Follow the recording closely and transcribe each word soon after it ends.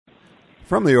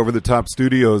From the over-the-top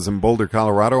studios in Boulder,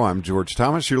 Colorado, I'm George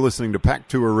Thomas. You're listening to PAC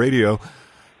Tour Radio.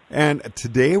 And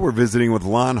today we're visiting with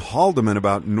Lon Haldeman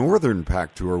about Northern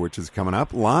PAC Tour, which is coming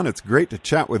up. Lon, it's great to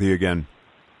chat with you again.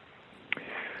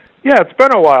 Yeah, it's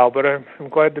been a while, but I'm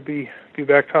glad to be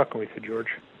back talking with you, George.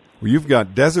 Well, you've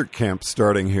got desert camp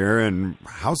starting here, and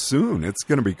how soon? It's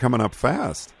going to be coming up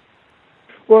fast.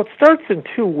 Well, it starts in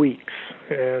 2 weeks,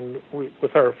 and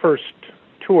with our first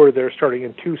tour there starting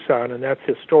in Tucson, and that's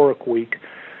Historic Week.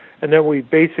 And then we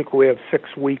basically have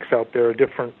 6 weeks out there, a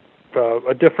different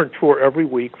tour every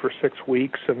week for 6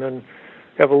 weeks, and then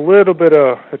have a little bit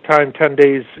of time, 10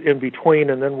 days in between,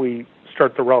 and then we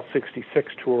start the Route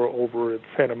 66 tour over at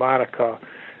Santa Monica,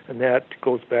 and that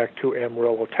goes back to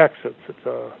Amarillo, Texas. It's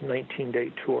a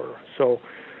 19-day tour. So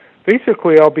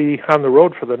basically I'll be on the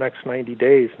road for the next 90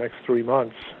 days, next 3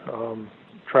 months,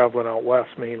 traveling out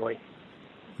west mainly.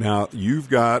 Now, you've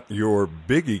got your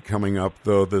biggie coming up,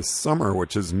 though, this summer,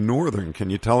 which is Northern.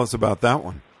 Can you tell us about that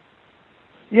one?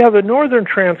 Yeah, the Northern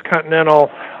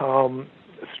Transcontinental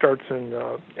starts in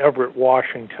Everett,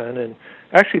 Washington, and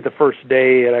actually the first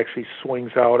day it actually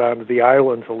swings out onto the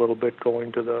islands a little bit,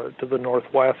 going to the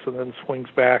northwest, and then swings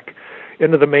back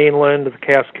into the mainland, the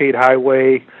Cascade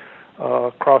Highway,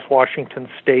 across Washington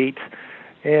State,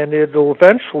 and it'll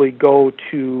eventually go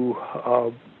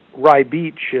to Rye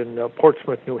Beach in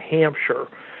Portsmouth, New Hampshire.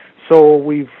 So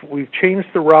we've changed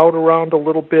the route around a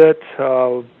little bit.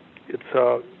 It's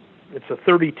a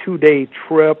 32-day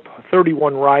trip,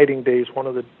 31 riding days. One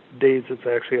of the days it's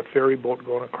actually a ferry boat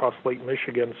going across Lake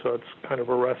Michigan, so it's kind of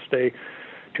a rest day,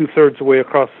 2/3 the way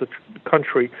across the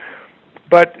country.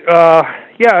 But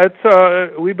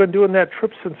we've been doing that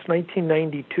trip since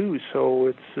 1992,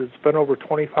 so it's been over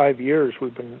 25 years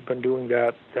we've been doing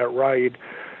that ride.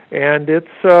 And it's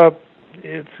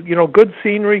good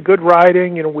scenery, good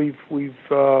riding. We've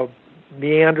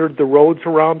meandered the roads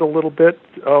around a little bit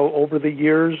over the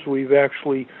years. We've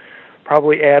actually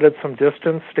probably added some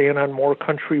distance, staying on more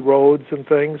country roads and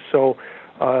things. So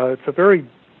it's a very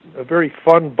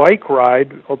fun bike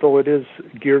ride, although it is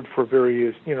geared for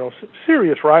very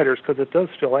serious riders, because it does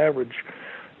still average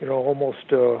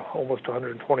almost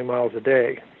 120 miles a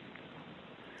day.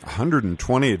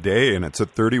 120 a day, and it's a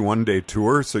 31-day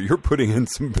tour, so you're putting in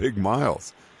some big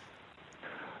miles.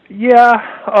 Yeah,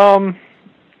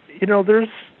 there's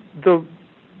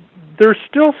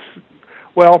still,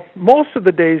 most of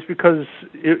the days, because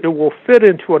it will fit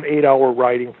into an 8-hour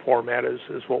riding format is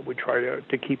what we try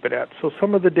to keep it at. So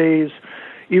some of the days,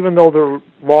 even though they're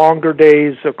longer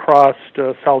days across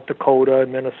South Dakota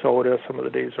and Minnesota, some of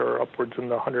the days are upwards in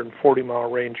the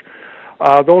 140-mile range.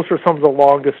 Those are some of the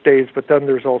longest days, but then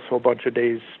there's also a bunch of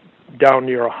days down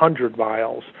near 100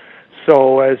 miles.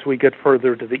 So as we get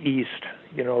further to the east,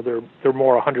 they're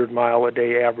more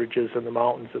 100-mile-a-day averages in the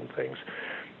mountains and things.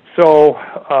 So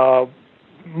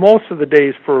most of the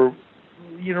days for,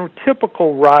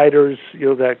 typical riders,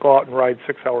 that go out and ride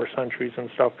 6-hour centuries and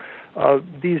stuff,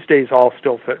 these days all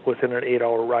still fit within an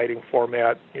 8-hour riding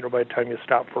format, by the time you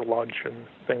stop for lunch and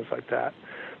things like that.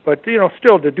 But,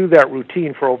 still to do that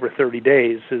routine for over 30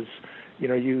 days is,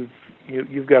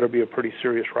 you've got to be a pretty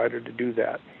serious rider to do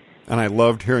that. And I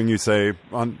loved hearing you say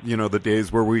on, the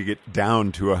days where we get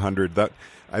down to 100, that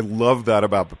I love that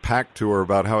about the PAC Tour,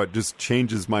 about how it just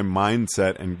changes my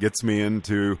mindset and gets me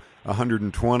into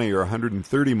 120 or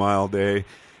 130 mile day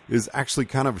is actually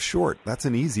kind of short. That's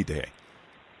an easy day.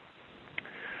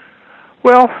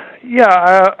 Well,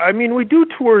 yeah, we do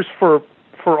tours for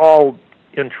all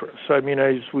interests. As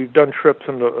we've done trips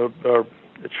in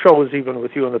it shows even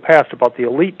with you in the past about the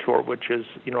Elite Tour, which is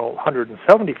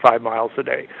 175 miles a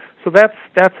day. So that's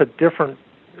a different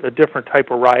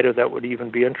type of rider that would even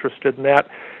be interested in that.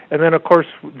 And then of course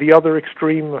the other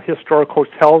extreme, Historic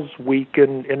Hotels Week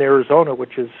in Arizona,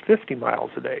 which is 50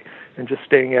 miles a day, and just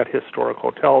staying at historic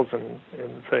hotels and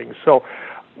things. So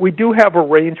we do have a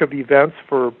range of events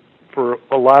for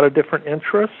a lot of different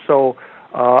interests. So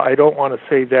I don't want to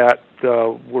say that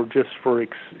we're just for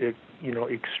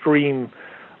extreme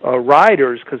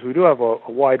riders, because we do have a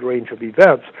wide range of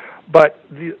events. But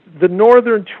the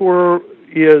Northern Tour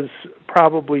is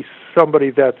probably somebody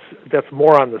that's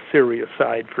more on the serious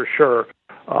side for sure.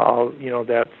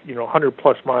 That's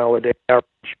 100+ mile a day average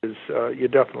is you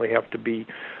definitely have to be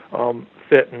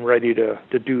fit and ready to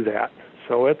do that.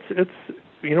 So it's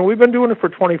we've been doing it for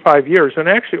 25 years, and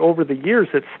actually over the years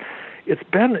it's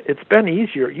been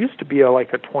easier. It used to be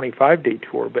like a 25-day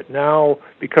tour, but now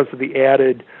because of the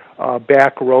added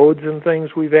back roads and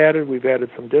things we've added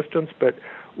some distance, but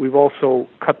we've also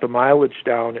cut the mileage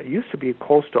down. It used to be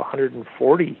close to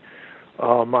 140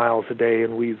 miles a day,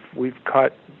 and we've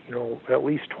cut at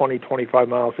least 20-25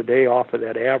 miles a day off of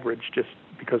that average just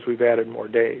because we've added more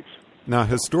days. Now,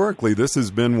 historically, this has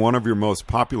been one of your most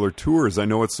popular tours. I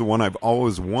know it's the one I've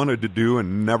always wanted to do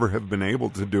and never have been able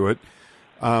to do it.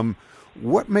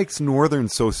 What makes Northern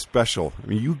so special? I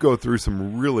mean, you go through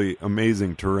some really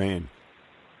amazing terrain.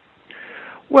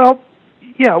 Well,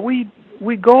 yeah, we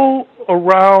go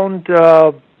around.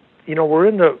 We're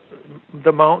in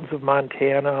the mountains of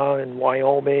Montana and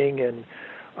Wyoming, and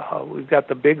we've got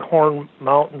the Bighorn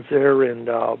Mountains there in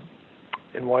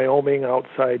Wyoming,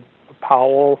 outside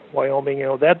Powell, Wyoming.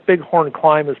 That Bighorn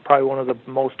climb is probably one of the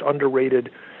most underrated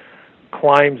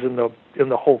climbs in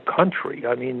the whole country.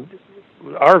 I mean,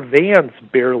 our vans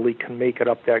barely can make it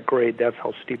up that grade. That's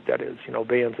how steep that is.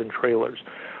 Vans and trailers.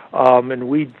 And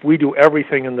we do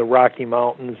everything in the Rocky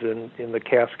Mountains and in the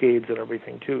Cascades and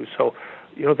everything too. So,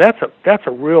 that's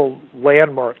a real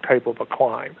landmark type of a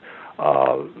climb.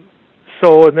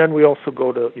 And then we also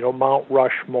go to Mount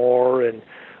Rushmore, and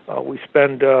we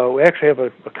actually have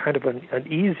a kind of an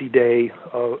easy day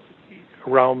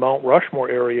around Mount Rushmore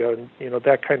area, and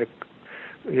that kind of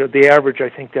the average I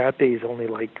think that day is only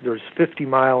there's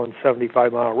 50-mile and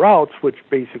 75-mile routes, which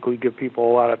basically give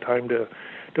people a lot of time to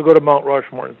go to Mount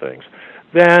Rushmore and things.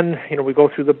 Then we go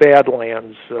through the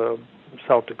Badlands,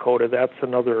 South Dakota. That's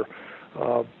another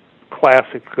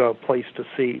classic place to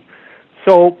see.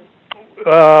 So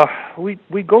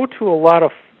we go to a lot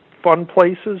of fun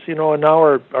places, and now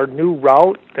our new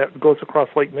route that goes across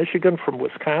Lake Michigan from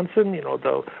Wisconsin,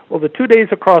 the 2 days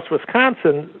across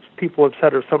Wisconsin, people have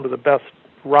said are some of the best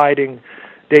riding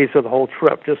days of the whole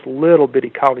trip, just little bitty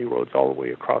county roads all the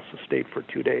way across the state for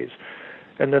 2 days.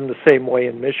 And then the same way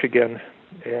in Michigan,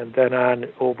 and then on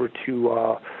over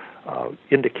to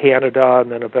into Canada,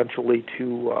 and then eventually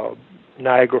to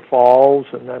Niagara Falls,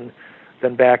 and then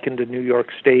back into New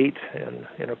York State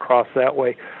and across that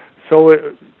way. So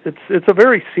it's a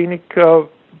very scenic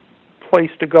place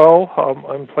to go,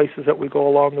 and places that we go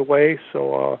along the way.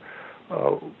 So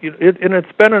and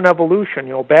it's been an evolution.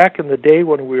 Back in the day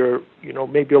when we were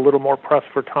maybe a little more pressed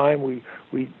for time, we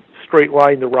straight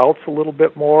lined the routes a little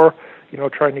bit more.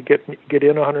 Trying to get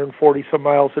in 140 some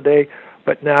miles a day.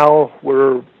 But now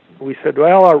we said,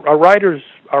 well, our riders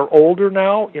are older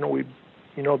now.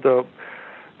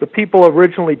 The people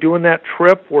originally doing that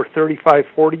trip were 35,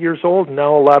 40 years old. And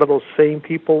now a lot of those same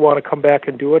people want to come back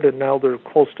and do it, and now they're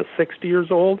close to 60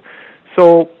 years old.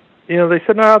 So, they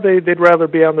said, no, they'd rather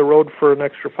be on the road for an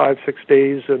extra 5-6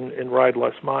 days and ride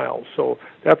less miles. So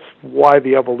that's why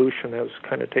the evolution has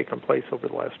kind of taken place over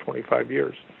the last 25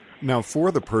 years. Now,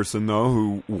 for the person, though,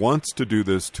 who wants to do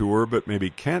this tour but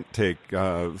maybe can't take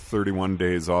 31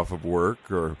 days off of work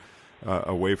or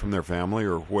away from their family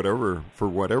or whatever, for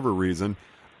whatever reason,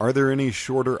 are there any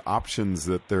shorter options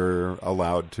that they're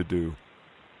allowed to do?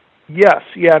 Yes,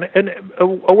 yeah, and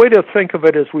a way to think of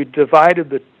it is we divided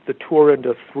the tour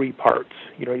into 3 parts.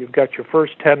 You've got your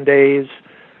first 10 days,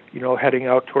 heading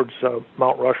out towards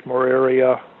Mount Rushmore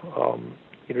area.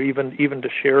 Even to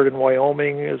Sheridan,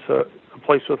 Wyoming is a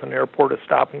place with an airport, a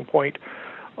stopping point,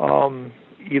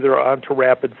 either onto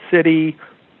Rapid City,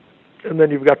 and then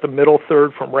you've got the middle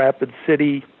third from Rapid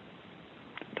City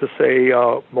to, say,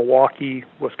 Milwaukee,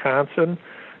 Wisconsin,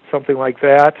 something like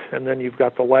that, and then you've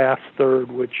got the last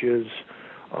third, which is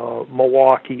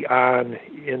Milwaukee on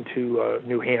into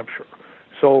New Hampshire.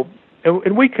 So,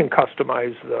 and we can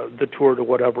customize the tour to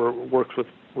whatever works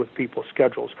with people's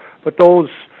schedules, but those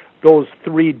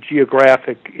 3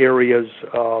 geographic areas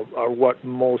are what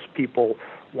most people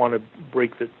want to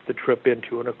break the trip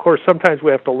into. And of course, sometimes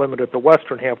we have to limit it. The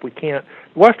western half we can't.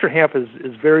 The western half is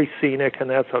very scenic, and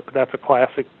that's a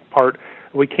classic part.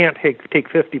 We can't take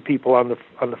 50 people on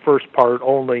the first part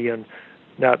only and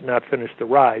not finish the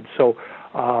ride. So,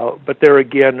 but there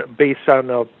again, based on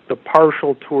the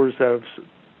partial tour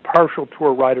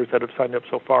riders that have signed up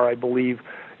so far, I believe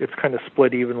it's kind of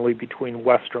split evenly between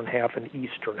western half and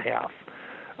eastern half.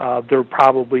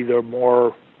 They're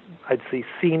more, I'd say,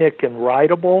 scenic and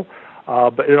rideable,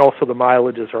 but also the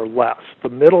mileages are less. The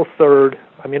middle third,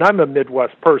 I'm a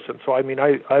Midwest person, so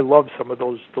I love some of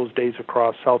those days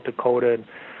across South Dakota and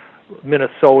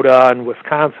Minnesota and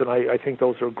Wisconsin. I think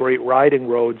those are great riding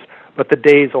roads, but the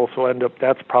days also end up,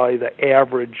 that's probably the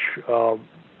average,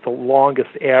 the longest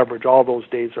average. All those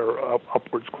days are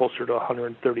upwards closer to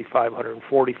 135,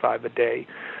 145 a day.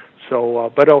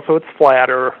 So, but also it's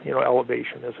flatter,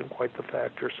 elevation isn't quite the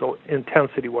factor. So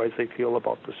intensity-wise, they feel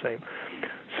about the same.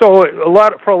 So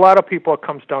for a lot of people, it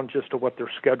comes down just to what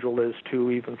their schedule is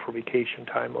too, even for vacation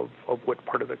time of what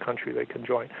part of the country they can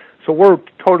join. So we're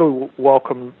totally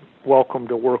welcome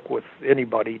to work with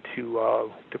anybody to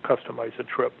customize a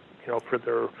trip, for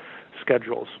their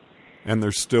schedules. And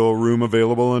there's still room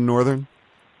available in Northern?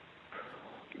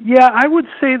 Yeah, I would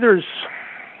say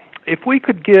if we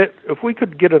could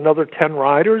get another 10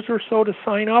 riders or so to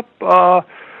sign up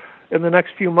in the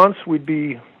next few months, we'd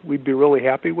be really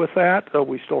happy with that.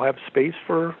 We still have space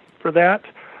for that.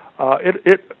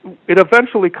 It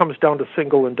eventually comes down to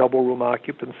single and double room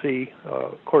occupancy.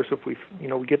 Of course, if we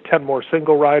get 10 more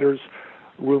single riders,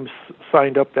 rooms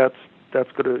signed up, that's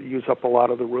going to use up a lot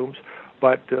of the rooms.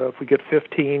 But if we get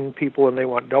 15 people and they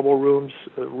want double rooms,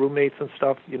 roommates and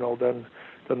stuff, then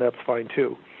that's fine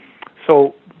too.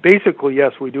 So basically,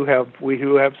 yes, we do have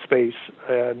space,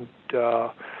 and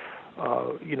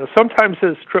sometimes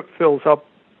this trip fills up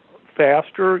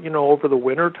faster, over the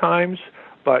winter times.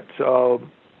 But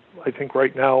I think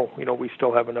right now, we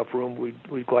still have enough room.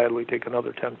 We'd gladly take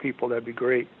another 10 people. That'd be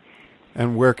great.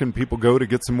 And where can people go to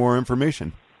get some more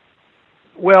information?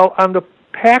 Well, on the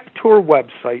PAC Tour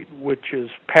website, which is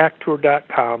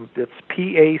pactour.com, it's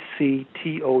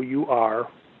PACTOUR,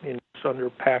 and it's under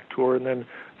PAC Tour, and then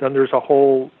there's a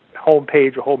whole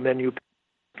homepage, a whole menu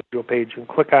page, and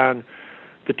click on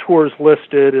the tours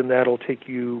listed, and that'll take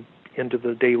you into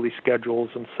the daily schedules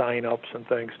and sign-ups and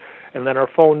things. And then our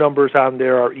phone number's on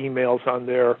there, our email's on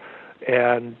there,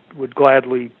 and would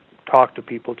gladly talk to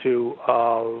people too,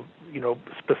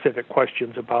 specific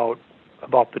questions about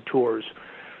the tours.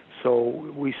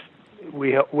 So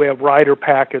we have rider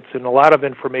packets and a lot of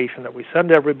information that we send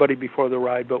to everybody before the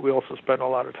ride, but we also spend a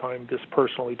lot of time just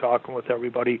personally talking with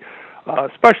everybody,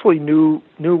 especially new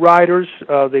riders.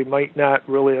 They might not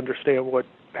really understand what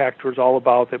PAC Tour is all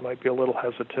about. They might be a little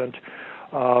hesitant.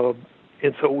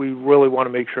 And so we really want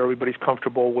to make sure everybody's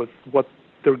comfortable with what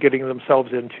they're getting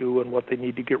themselves into and what they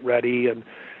need to get ready and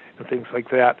things like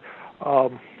that.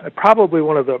 Probably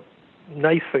one of the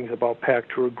nice things about PAC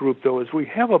Tour group, though, is we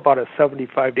have about a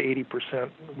 75 to 80%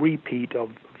 repeat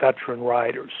of veteran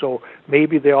riders. So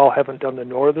maybe they all haven't done the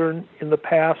Northern in the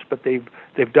past, but they've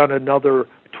done another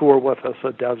tour with us,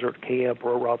 a desert camp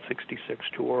or a Route 66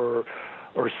 tour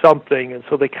or something, and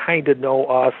so they kind of know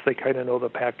us. They kind of know the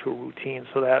PAC Tour routine,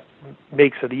 so that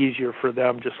makes it easier for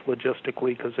them just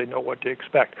logistically because they know what to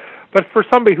expect. But for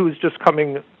somebody who's just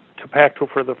coming to PAC Tour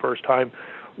for the first time,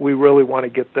 we really want to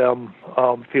get them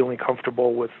feeling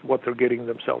comfortable with what they're getting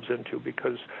themselves into,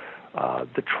 because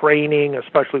the training,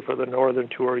 especially for the Northern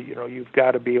Tour, you've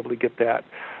got to be able to get that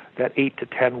 8 to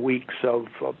 10 weeks of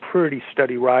pretty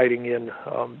steady riding in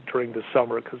during the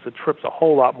summer, because the trip's a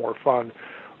whole lot more fun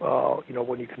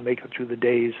when you can make it through the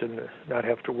days and not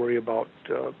have to worry about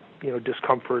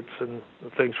discomforts and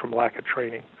things from lack of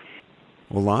training.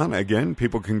 Well, Lon, again,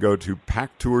 people can go to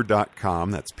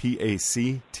pactour.com. That's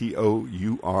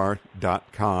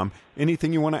PACTOUR.com.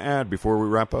 Anything you want to add before we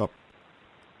wrap up?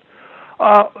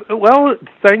 Well,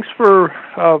 thanks for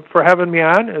having me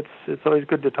on. It's always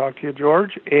good to talk to you,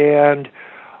 George. And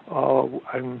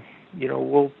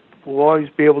we'll always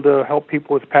be able to help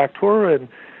people with PAC Tour and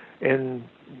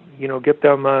get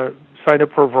them signed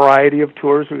up for a variety of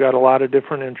tours. We've got a lot of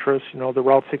different interests. The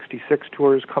Route 66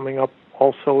 tour is coming up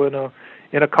also in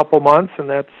a couple months, and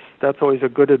that's always a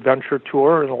good adventure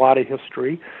tour and a lot of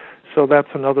history. So that's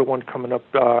another one coming up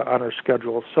on our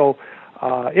schedule. So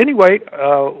anyway,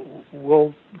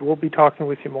 we'll be talking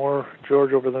with you more,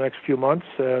 George, over the next few months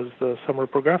as the summer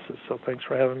progresses. So thanks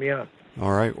for having me on.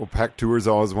 All right. Well, PAC Tour is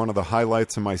always one of the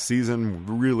highlights of my season.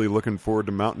 Really looking forward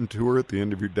to Mountain Tour at the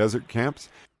end of your desert camps.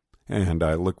 And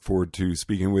I look forward to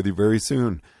speaking with you very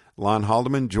soon. Lon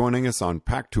Haldeman joining us on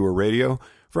PAC Tour Radio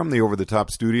from the Over the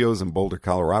Top Studios in Boulder,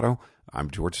 Colorado.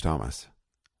 I'm George Thomas.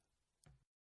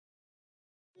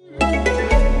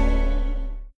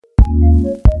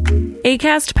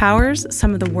 Acast powers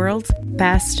some of the world's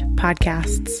best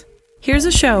podcasts. Here's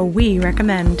a show we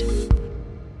recommend.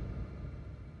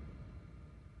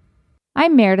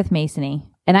 I'm Meredith Masony.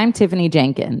 And I'm Tiffany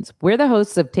Jenkins. We're the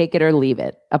hosts of Take It or Leave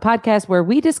It, a podcast where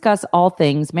we discuss all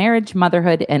things marriage,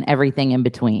 motherhood, and everything in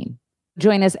between.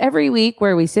 Join us every week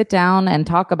where we sit down and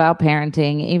talk about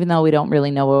parenting, even though we don't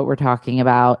really know what we're talking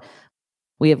about.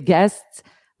 We have guests,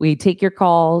 we take your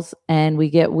calls, and we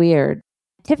get weird.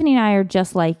 Tiffany and I are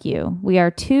just like you. We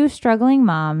are two struggling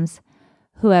moms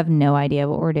who have no idea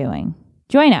what we're doing.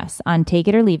 Join us on Take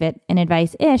It or Leave It, an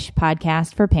advice-ish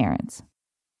podcast for parents.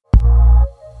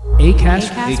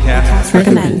 Acast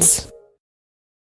recommends.